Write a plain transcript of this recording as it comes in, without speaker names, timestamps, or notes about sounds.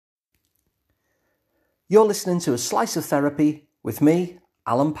You're listening to A Slice of Therapy with me,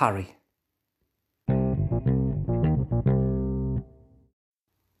 Alan Parry.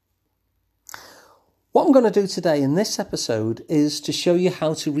 What I'm going to do today in this episode is to show you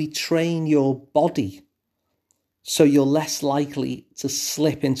how to retrain your body so you're less likely to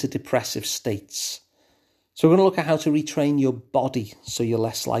slip into depressive states. So we're going to look at how to retrain your body so you're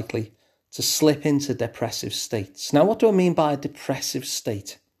less likely to slip into depressive states. Now, what do I mean by a depressive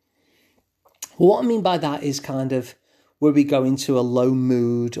state? Well, what I mean by that is kind of where we go into a low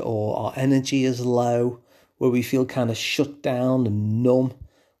mood or our energy is low, where we feel kind of shut down and numb,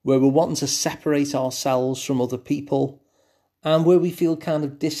 where we're wanting to separate ourselves from other people, and where we feel kind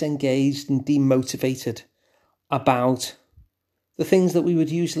of disengaged and demotivated about the things that we would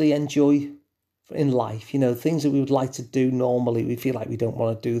usually enjoy in life. You know, things that we would like to do normally, we feel like we don't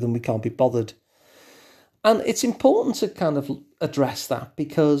want to do them, we can't be bothered. And it's important to kind of address that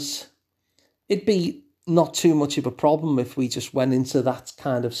because it'd be not too much of a problem if we just went into that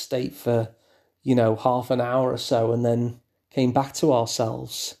kind of state for, half an hour or so and then came back to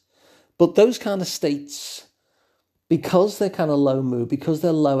ourselves. But those kind of states, because they're kind of low mood, because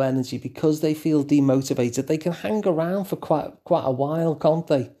they're low energy, because they feel demotivated, they can hang around for quite a while, can't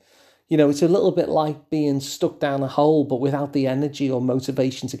they? It's a little bit like being stuck down a hole, but without the energy or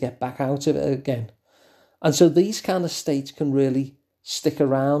motivation to get back out of it again. And so these kind of states can really stick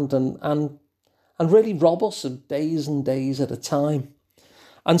around and really rob us of days and days at a time.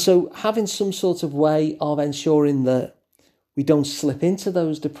 And so having some sort of way of ensuring that we don't slip into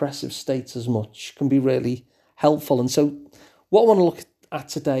those depressive states as much can be really helpful. And so what I want to look at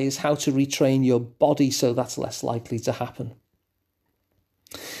today is how to retrain your body so that's less likely to happen.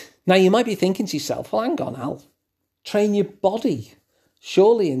 Now, you might be thinking to yourself, well, hang on, Al, train your body.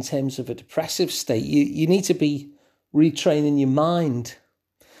 Surely in terms of a depressive state, you need to be retraining your mind.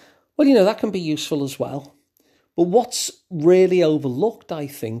 Well, that can be useful as well. But what's really overlooked, I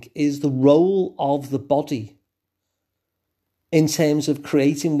think, is the role of the body in terms of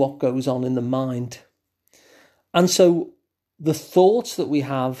creating what goes on in the mind. And so the thoughts that we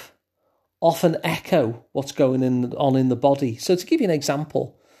have often echo what's going on in the body. So to give you an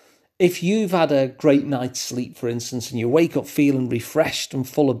example, if you've had a great night's sleep, for instance, and you wake up feeling refreshed and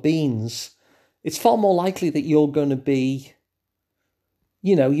full of beans, it's far more likely that you're going to be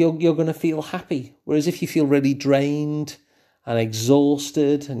you're going to feel happy. Whereas if you feel really drained and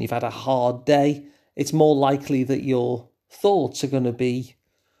exhausted and you've had a hard day, it's more likely that your thoughts are going to be,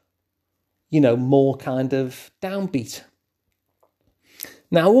 more kind of downbeat.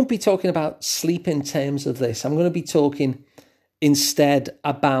 Now, I won't be talking about sleep in terms of this. I'm going to be talking instead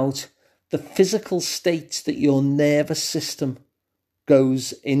about the physical states that your nervous system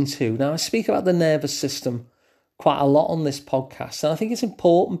goes into. Now, I speak about the nervous system quite a lot on this podcast, and I think it's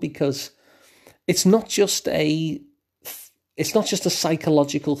important because it's not just a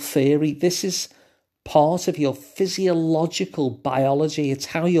psychological theory. This is part of your physiological biology. It's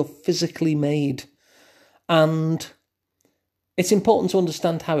how you're physically made, and it's important to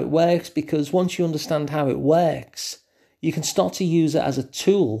understand how it works, because once you understand how it works, you can start to use it as a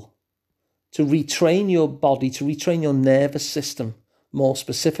tool to retrain your body, to retrain your nervous system more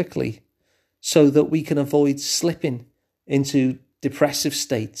specifically, so that we can avoid slipping into depressive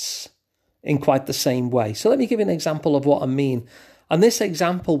states in quite the same way. So let me give you an example of what I mean. And this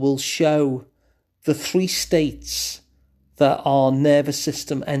example will show the three states that our nervous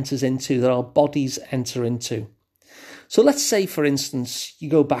system enters into, that our bodies enter into. So let's say, for instance,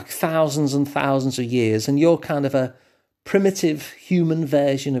 you go back thousands and thousands of years and you're kind of a primitive human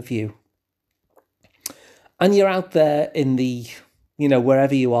version of you. And you're out there in the,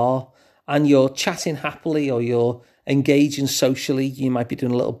 wherever you are, and you're chatting happily or you're engaging socially. You might be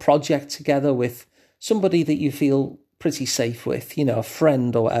doing a little project together with somebody that you feel pretty safe with, a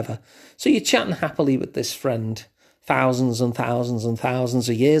friend or whatever. So you're chatting happily with this friend thousands and thousands and thousands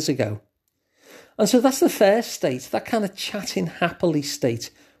of years ago. And so that's the first state, that kind of chatting happily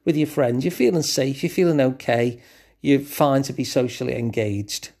state with your friend. You're feeling safe, you're feeling okay, you're fine to be socially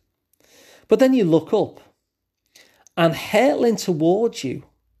engaged. But then you look up and hurtling towards you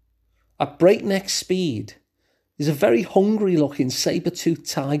at breakneck speed is a very hungry looking saber-toothed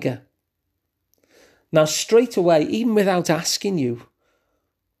tiger. Now, straight away, even without asking you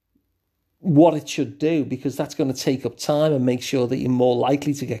what it should do, because that's going to take up time and make sure that you're more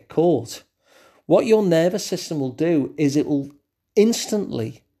likely to get caught, what your nervous system will do is it will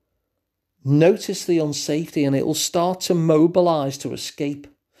instantly notice the unsafety and it will start to mobilize to escape.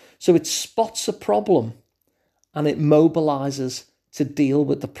 So it spots a problem and it mobilizes to deal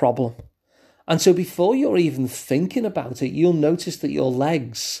with the problem. And so before you're even thinking about it, you'll notice that your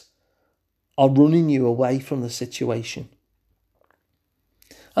legs are running you away from the situation.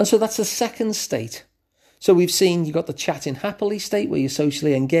 And so that's the second state. So we've seen you've got the chatting happily state where you're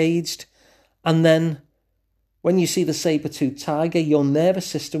socially engaged. And then when you see the saber-toothed tiger, your nervous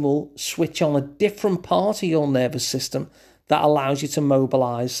system will switch on a different part of your nervous system that allows you to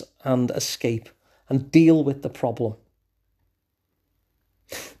mobilize and escape and deal with the problem.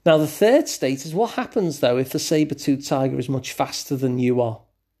 Now, the third state is what happens, though, if the saber-toothed tiger is much faster than you are.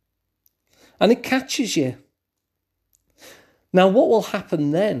 And it catches you. Now, what will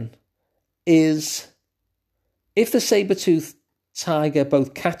happen then is if the saber-toothed tiger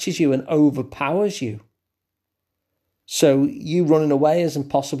both catches you and overpowers you, so you running away isn't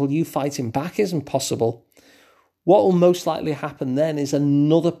possible, you fighting back isn't possible, what will most likely happen then is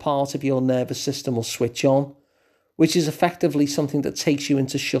another part of your nervous system will switch on, which is effectively something that takes you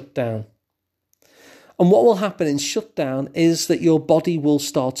into shutdown. And what will happen in shutdown is that your body will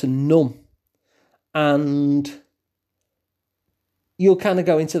start to numb and you'll kind of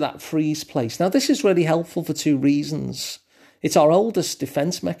go into that freeze place. Now, this is really helpful for two reasons. It's our oldest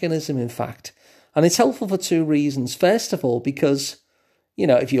defense mechanism, in fact. And it's helpful for two reasons. First of all, because,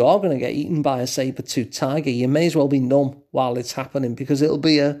 if you are going to get eaten by a saber-toothed tiger, you may as well be numb while it's happening, because it'll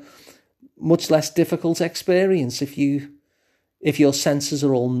be a much less difficult experience if your senses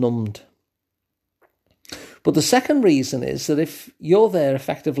are all numbed. But the second reason is that if you're there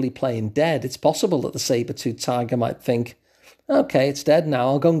effectively playing dead, it's possible that the saber-toothed tiger might think, okay, it's dead now,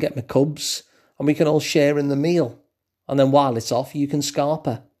 I'll go and get my cubs and we can all share in the meal. And then while it's off, you can scarp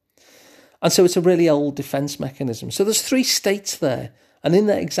her. And so it's a really old defense mechanism. So there's three states there. And in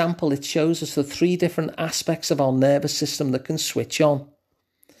that example, it shows us the three different aspects of our nervous system that can switch on.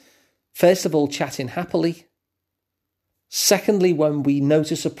 First of all, chatting happily. Secondly, when we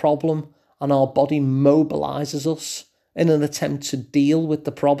notice a problem and our body mobilizes us in an attempt to deal with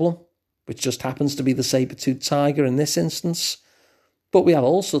the problem, which just happens to be the saber-toothed tiger in this instance. But we have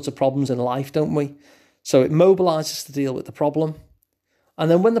all sorts of problems in life, don't we? So it mobilizes to deal with the problem. And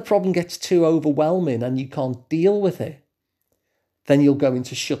then when the problem gets too overwhelming and you can't deal with it, then you'll go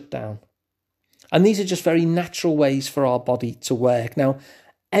into shutdown. And these are just very natural ways for our body to work. Now,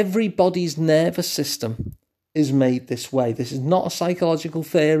 everybody's nervous system is made this way. This is not a psychological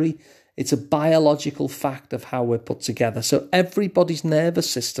theory. It's a biological fact of how we're put together. So everybody's nervous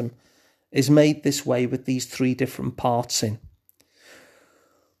system is made this way with these three different parts in.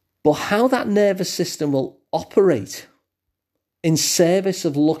 But how that nervous system will operate in service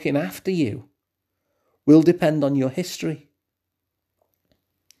of looking after you will depend on your history.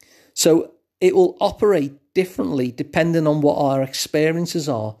 So it will operate differently depending on what our experiences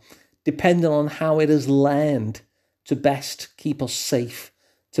are, depending on how it has learned to best keep us safe,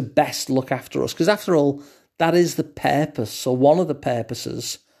 to best look after us. Because after all, that is the purpose, or one of the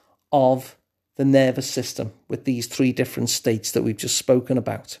purposes of the nervous system with these three different states that we've just spoken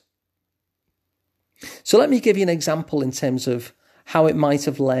about. So let me give you an example in terms of how it might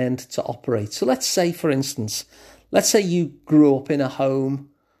have learned to operate. So let's say, for instance, you grew up in a home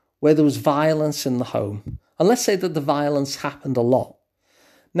where there was violence in the home. And let's say that the violence happened a lot.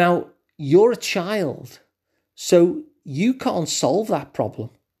 Now, you're a child, so you can't solve that problem.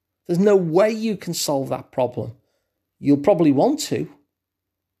 There's no way you can solve that problem. You'll probably want to,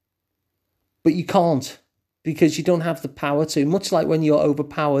 but you can't because you don't have the power to, much like when you're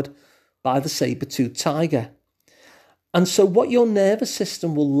overpowered by the saber-toothed tiger. And so what your nervous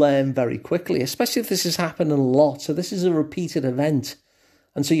system will learn very quickly, especially if this is happening a lot, so this is a repeated event,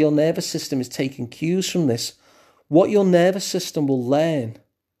 and so your nervous system is taking cues from this, what your nervous system will learn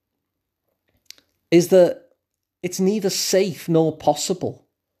is that it's neither safe nor possible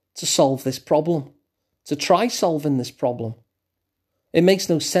to solve this problem, to try solving this problem. It makes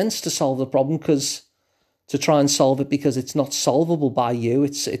no sense to solve the problem to try and solve it because it's not solvable by you.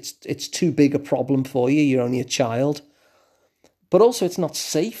 It's too big a problem for you. You're only a child. But also it's not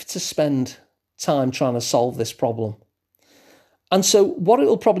safe to spend time trying to solve this problem. And so what it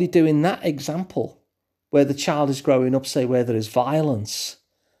will probably do in that example, where the child is growing up, say, where there is violence,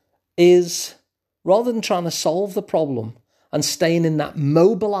 is rather than trying to solve the problem and staying in that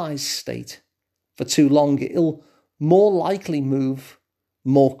mobilized state for too long, it'll more likely move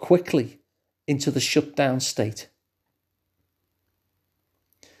more quickly into the shutdown state.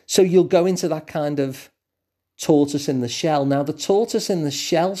 So you'll go into that kind of tortoise in the shell. Now, the tortoise in the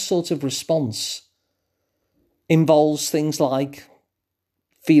shell sort of response involves things like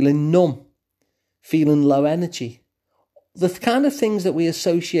feeling numb, feeling low energy, the kind of things that we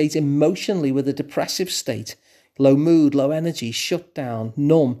associate emotionally with a depressive state: low mood, low energy, shut down,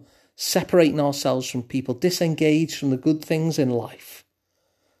 numb, separating ourselves from people, disengaged from the good things in life.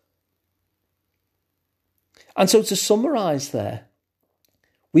 And so to summarise there,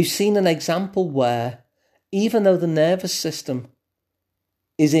 we've seen an example where even though the nervous system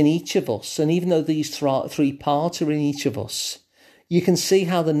is in each of us, and even though these three parts are in each of us, you can see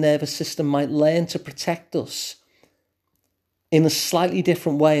how the nervous system might learn to protect us in a slightly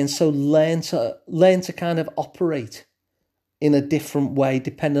different way, and so learn to kind of operate in a different way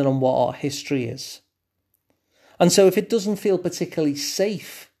depending on what our history is. And so if it doesn't feel particularly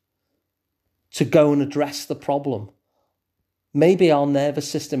safe to go and address the problem, maybe our nervous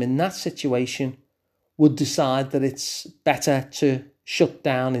system in that situation would decide that it's better to shut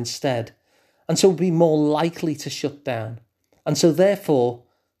down instead. And so we'll be more likely to shut down. And so therefore,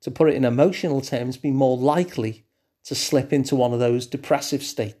 to put it in emotional terms, be more likely to slip into one of those depressive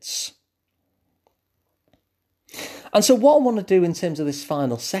states. And so what I want to do in terms of this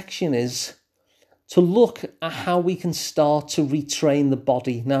final section is to look at how we can start to retrain the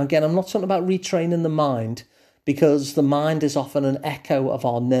body. Now, again, I'm not talking about retraining the mind, because the mind is often an echo of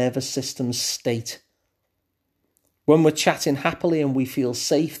our nervous system's state. When we're chatting happily and we feel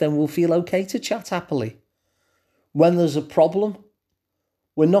safe, then we'll feel okay to chat happily. When there's a problem,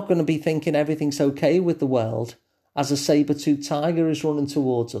 we're not going to be thinking everything's okay with the world as a saber-toothed tiger is running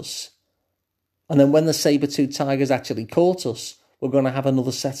towards us. And then when the saber-toothed tiger's actually caught us, we're going to have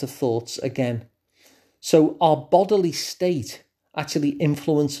another set of thoughts again. So our bodily state actually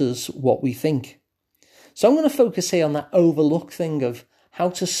influences what we think. So I'm going to focus here on that overlooked thing of how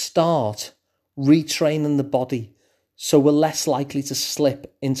to start retraining the body so we're less likely to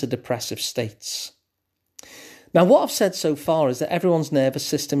slip into depressive states. Now, what I've said so far is that everyone's nervous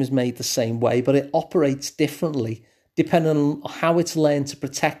system is made the same way, but it operates differently depending on how it's learned to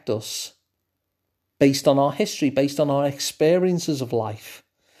protect us based on our history, based on our experiences of life,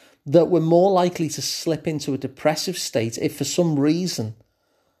 that we're more likely to slip into a depressive state if for some reason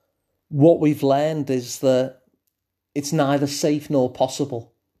what we've learned is that it's neither safe nor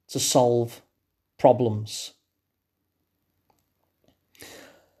possible to solve problems.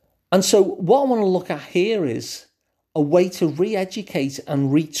 And so what I want to look at here is a way to re-educate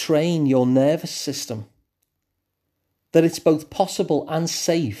and retrain your nervous system, that it's both possible and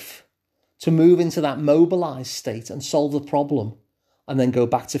safe to move into that mobilized state and solve the problem and then go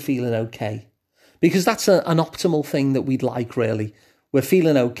back to feeling okay. Because that's an optimal thing that we'd like, really. We're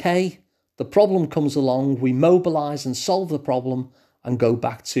feeling okay, the problem comes along, we mobilize and solve the problem and go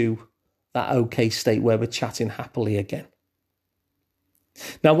back to that okay state where we're chatting happily again.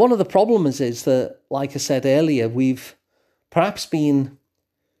 Now, one of the problems is that, like I said earlier, we've perhaps been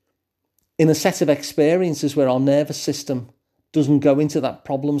in a set of experiences where our nervous system doesn't go into that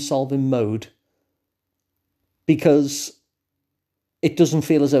problem-solving mode because it doesn't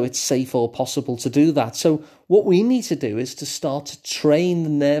feel as though it's safe or possible to do that. So what we need to do is to start to train the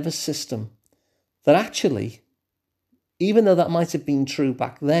nervous system that actually, even though that might have been true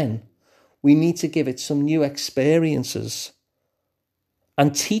back then, we need to give it some new experiences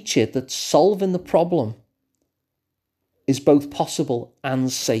and teach it that solving the problem is both possible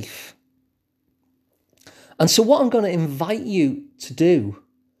and safe. And so what I'm going to invite you to do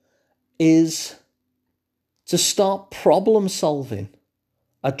is to start problem solving,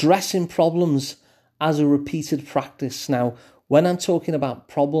 addressing problems as a repeated practice. Now, when I'm talking about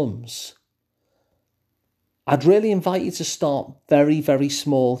problems, I'd really invite you to start very, very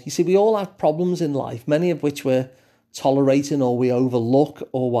small. You see, we all have problems in life, many of which we're tolerating or we overlook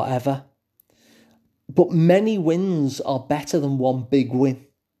or whatever. But many wins are better than one big win.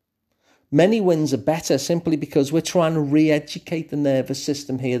 Many wins are better simply because we're trying to re-educate the nervous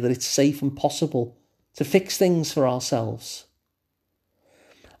system here that it's safe and possible to fix things for ourselves.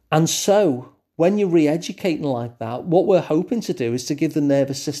 And so, when you're re-educating like that, what we're hoping to do is to give the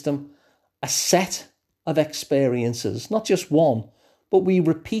nervous system a set of experiences, not just one, but we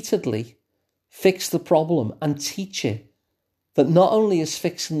repeatedly fix the problem and teach it that not only is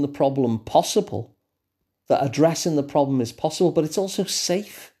fixing the problem possible, that addressing the problem is possible, but it's also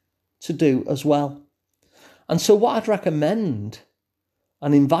safe to do as well. And so what I'd recommend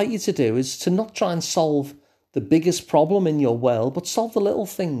and invite you to do is to not try and solve the biggest problem in your world, but solve the little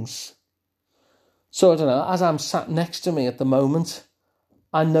things. So I don't know, as I'm sat next to me at the moment,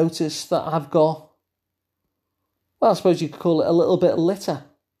 I noticed that I've got, well, I suppose you could call it a little bit of litter.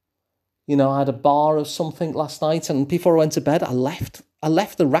 You know, I had a bar of something last night, and before I went to bed, I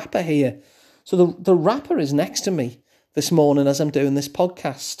left the wrapper here. So the wrapper is next to me this morning as I'm doing this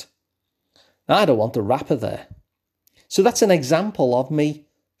podcast. Now, I don't want the wrapper there. So that's an example of me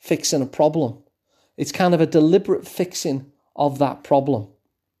fixing a problem. It's kind of a deliberate fixing of that problem.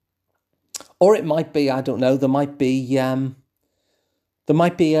 Or it might be, I don't know, there might be a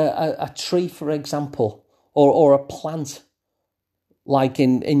tree, for example, or a plant like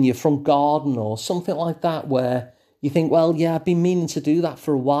in your front garden or something like that, where you think, well, yeah, I've been meaning to do that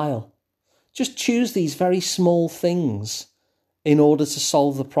for a while. Just choose these very small things in order to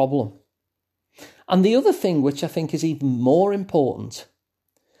solve the problem. And the other thing, which I think is even more important,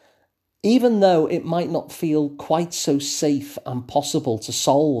 even though it might not feel quite so safe and possible to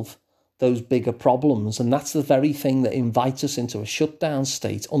solve those bigger problems, and that's the very thing that invites us into a shutdown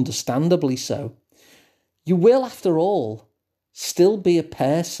state, understandably so, you will, after all, still be a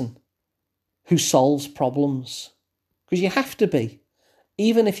person who solves problems. Because you have to be.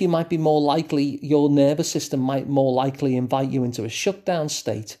 Even if you might be more likely, your nervous system might more likely invite you into a shutdown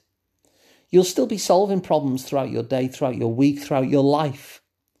state, you'll still be solving problems throughout your day, throughout your week, throughout your life.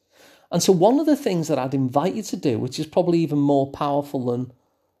 And so one of the things that I'd invite you to do, which is probably even more powerful than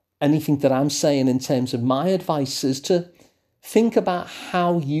anything that I'm saying in terms of my advice, is to think about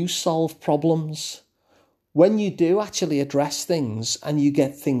how you solve problems. When you do actually address things and you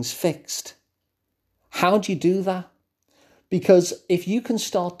get things fixed, how do you do that? Because if you can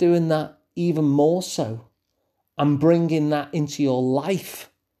start doing that even more so and bringing that into your life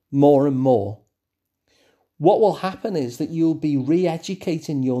more and more, what will happen is that you'll be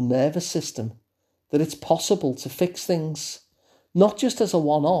re-educating your nervous system that it's possible to fix things, not just as a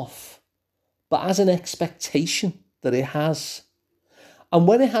one-off, but as an expectation that it has. And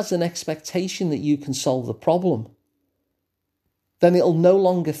when it has an expectation that you can solve the problem, then it'll no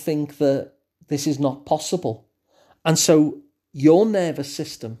longer think that this is not possible. And so your nervous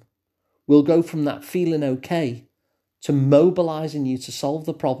system will go from that feeling okay to mobilizing you to solve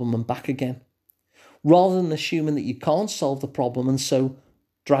the problem and back again, rather than assuming that you can't solve the problem and so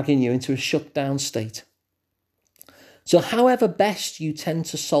dragging you into a shutdown state. So however best you tend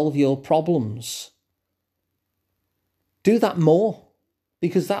to solve your problems, do that more,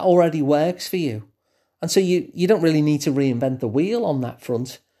 because that already works for you. And so you don't really need to reinvent the wheel on that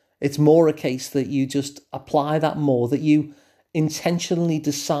front. It's more a case that you just apply that more, that you intentionally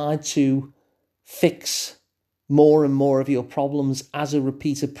decide to fix more and more of your problems as a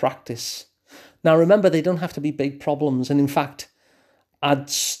repeated practice. Now, remember, they don't have to be big problems. And in fact, I'd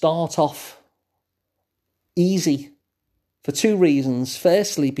start off easy for two reasons.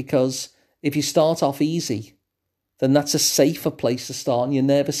 Firstly, because if you start off easy, then that's a safer place to start, and your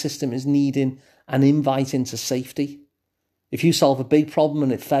nervous system is needing an invite into safety. If you solve a big problem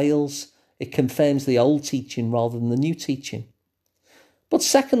and it fails, it confirms the old teaching rather than the new teaching. But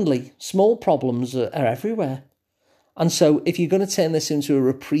secondly, small problems are everywhere. And so if you're going to turn this into a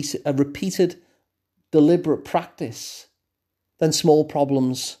repeated, deliberate practice, then small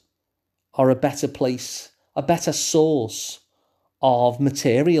problems are a better place, a better source of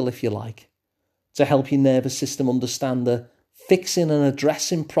material, if you like, to help your nervous system understand that fixing and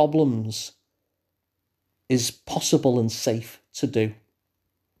addressing problems is possible and safe to do.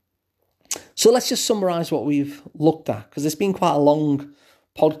 So let's just summarise what we've looked at, because it's been quite a long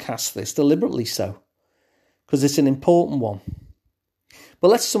podcast, this, deliberately so, because it's an important one. But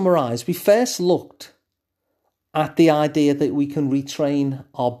let's summarise. We first looked at the idea that we can retrain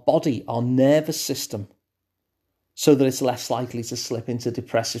our body, our nervous system, so that it's less likely to slip into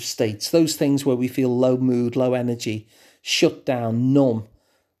depressive states. Those things where we feel low mood, low energy, shut down, numb,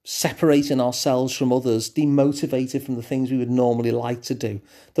 separating ourselves from others, demotivated from the things we would normally like to do,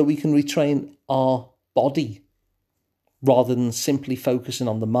 that we can retrain our body rather than simply focusing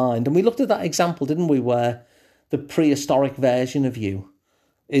on the mind. And we looked at that example, didn't we, where the prehistoric version of you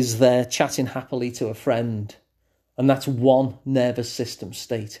is there chatting happily to a friend, and that's one nervous system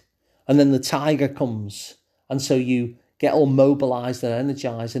state. And then the tiger comes, and so you get all mobilized and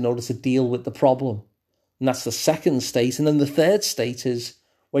energized in order to deal with the problem. And that's the second state. And then the third state is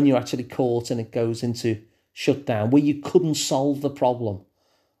when you're actually caught and it goes into shutdown, where you couldn't solve the problem.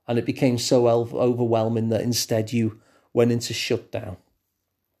 And it became so overwhelming that instead you went into shutdown.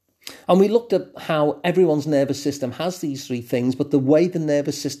 And we looked at how everyone's nervous system has these three things, but the way the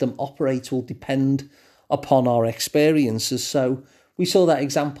nervous system operates will depend upon our experiences. So we saw that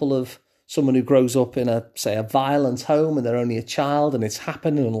example of someone who grows up in a violent home and they're only a child and it's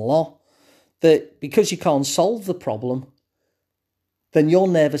happening a lot, that because you can't solve the problem, then your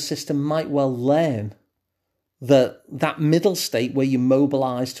nervous system might well learn that that middle state where you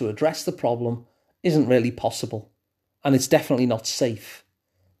mobilize to address the problem isn't really possible, and it's definitely not safe.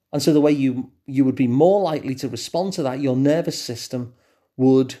 And so the way you would be more likely to respond to that, your nervous system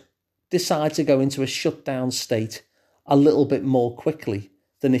would decide to go into a shutdown state a little bit more quickly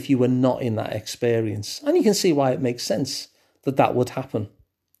than if you were not in that experience. And you can see why it makes sense that that would happen.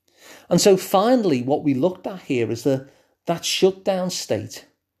 And so finally, what we looked at here is that shutdown state,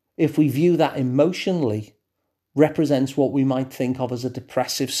 if we view that emotionally, represents what we might think of as a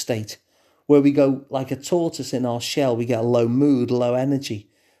depressive state, where we go like a tortoise in our shell. We get a low mood, low energy.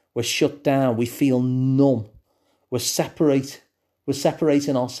 We're shut down. We feel numb. We're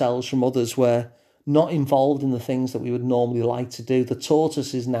separating ourselves from others. We're not involved in the things that we would normally like to do. The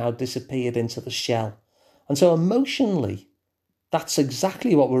tortoise is now disappeared into the shell. And so emotionally, that's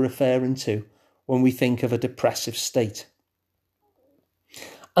exactly what we're referring to when we think of a depressive state.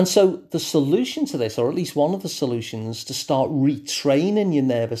 And so the solution to this, or at least one of the solutions, to start retraining your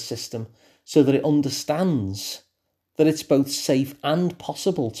nervous system so that it understands that it's both safe and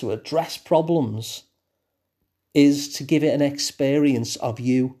possible to address problems, is to give it an experience of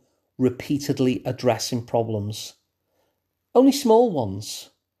you repeatedly addressing problems. Only small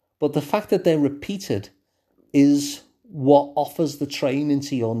ones, but the fact that they're repeated is what offers the training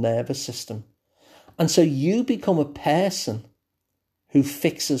to your nervous system. And so you become a person who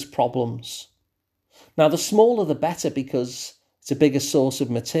fixes problems. Now, the smaller the better, because it's a bigger source of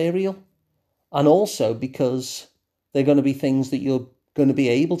material, and also because they're going to be things that you're going to be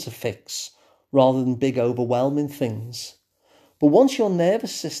able to fix rather than big overwhelming things. But once your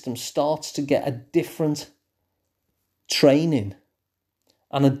nervous system starts to get a different training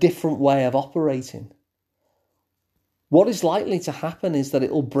and a different way of operating, what is likely to happen is that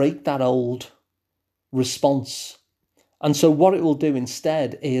it will break that old response. And so what it will do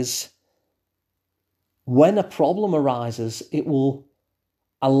instead is, when a problem arises, it will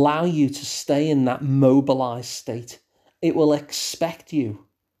allow you to stay in that mobilized state. It will expect you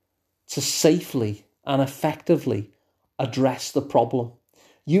to safely and effectively address the problem.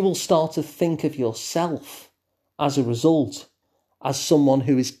 You will start to think of yourself as a result as someone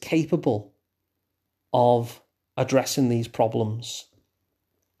who is capable of addressing these problems.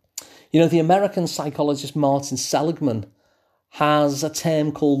 You know, the American psychologist Martin Seligman has a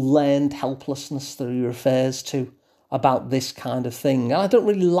term called learned helplessness that he refers to about this kind of thing. And I don't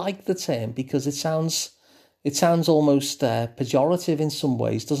really like the term because it sounds almost pejorative in some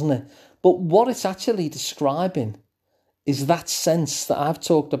ways, doesn't it? But what it's actually describing is that sense that I've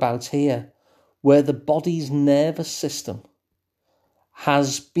talked about here, where the body's nervous system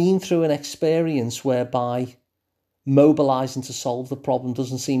has been through an experience whereby mobilizing to solve the problem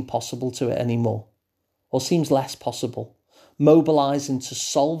doesn't seem possible to it anymore, or seems less possible. Mobilizing to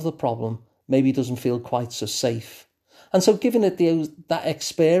solve the problem maybe doesn't feel quite so safe. And so giving it that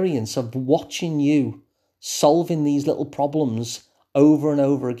experience of watching you solving these little problems over and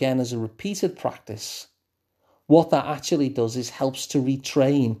over again as a repeated practice, what that actually does is helps to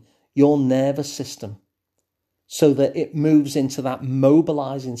retrain your nervous system so that it moves into that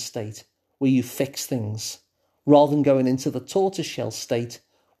mobilizing state where you fix things, rather than going into the tortoiseshell state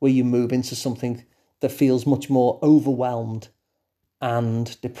where you move into something that feels much more overwhelmed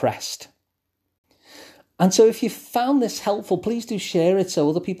and depressed. And so if you found this helpful, please do share it so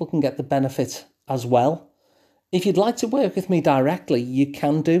other people can get the benefit as well. If you'd like to work with me directly, you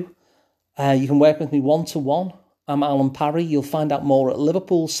can do. You can work with me one-to-one. I'm Alan Parry. You'll find out more at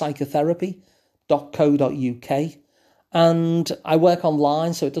liverpoolpsychotherapy.co.uk. And I work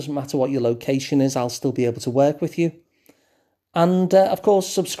online, so it doesn't matter what your location is, I'll still be able to work with you. And of course,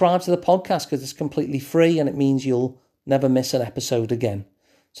 subscribe to the podcast because it's completely free and it means you'll never miss an episode again.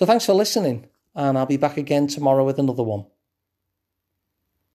 So thanks for listening, and I'll be back again tomorrow with another one.